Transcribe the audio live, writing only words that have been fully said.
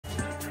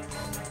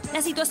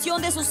La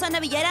situación de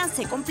Susana Villarán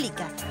se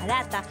complica.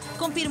 Barata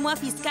confirmó a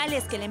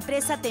fiscales que la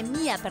empresa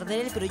temía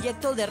perder el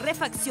proyecto de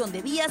refacción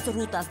de vías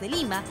Rutas de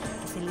Lima,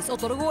 que se les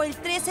otorgó el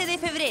 13 de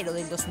febrero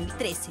del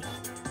 2013.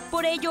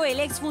 Por ello, el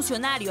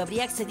exfuncionario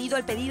habría accedido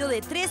al pedido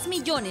de $3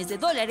 millones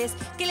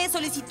que le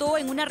solicitó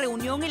en una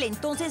reunión el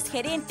entonces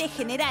gerente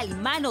general y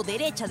mano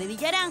derecha de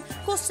Villarán,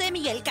 José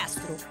Miguel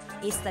Castro.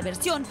 Esta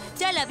versión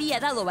ya la había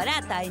dado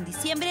Barata en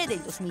diciembre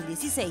del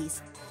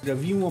 2016.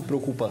 Havia uma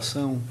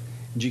preocupação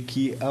de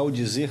que, ao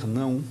dizer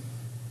não,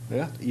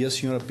 e a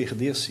senhora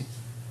perdesse,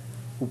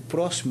 o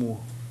próximo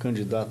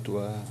candidato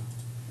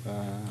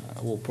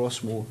o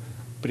próximo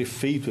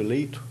prefeito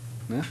eleito,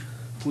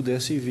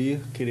 pudesse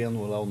vir querer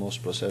anular o nosso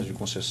processo de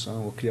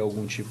concessão ou criar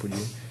algum tipo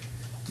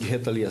de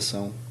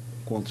retaliação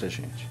contra a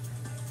gente.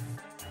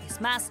 Es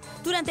más,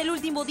 durante el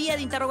último día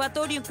de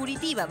interrogatorio en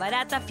Curitiba,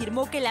 Barata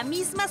afirmó que la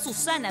misma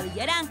Susana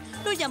Villarán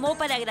lo llamó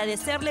para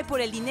agradecerle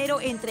por el dinero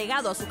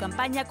entregado a su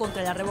campaña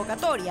contra la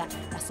revocatoria.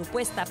 La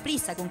supuesta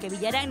prisa con que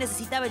Villarán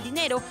necesitaba el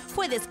dinero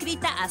fue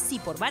descrita así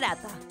por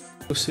Barata.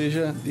 Ou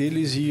seja,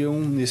 eles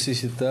iam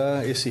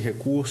necessitar esse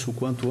recurso o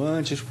quanto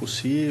antes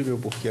possível,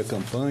 porque a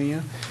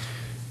campanha,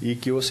 e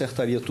que eu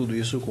acertaria tudo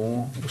isso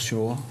com o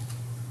senhor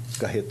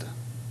Carreta.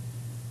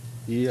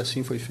 E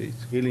assim foi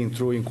feito. Ele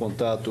entrou em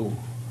contato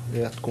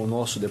com o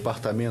nosso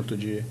departamento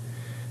de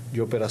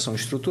operação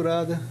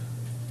estruturada,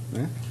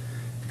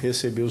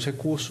 recebeu os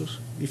recursos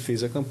e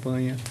fez a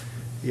campanha,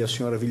 e a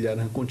senhora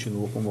Villarán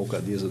continuou como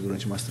alcaldesa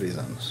durante mais 3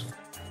 anos.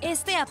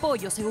 Este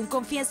apoyo, según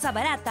confiesa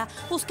Barata,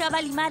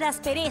 buscaba limar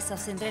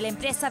asperezas entre la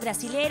empresa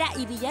brasilera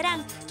y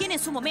Villarán, quien en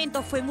su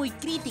momento fue muy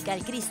crítica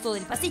al Cristo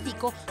del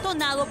Pacífico,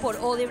 donado por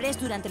Odebrecht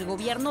durante el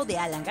gobierno de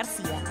Alan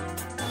García.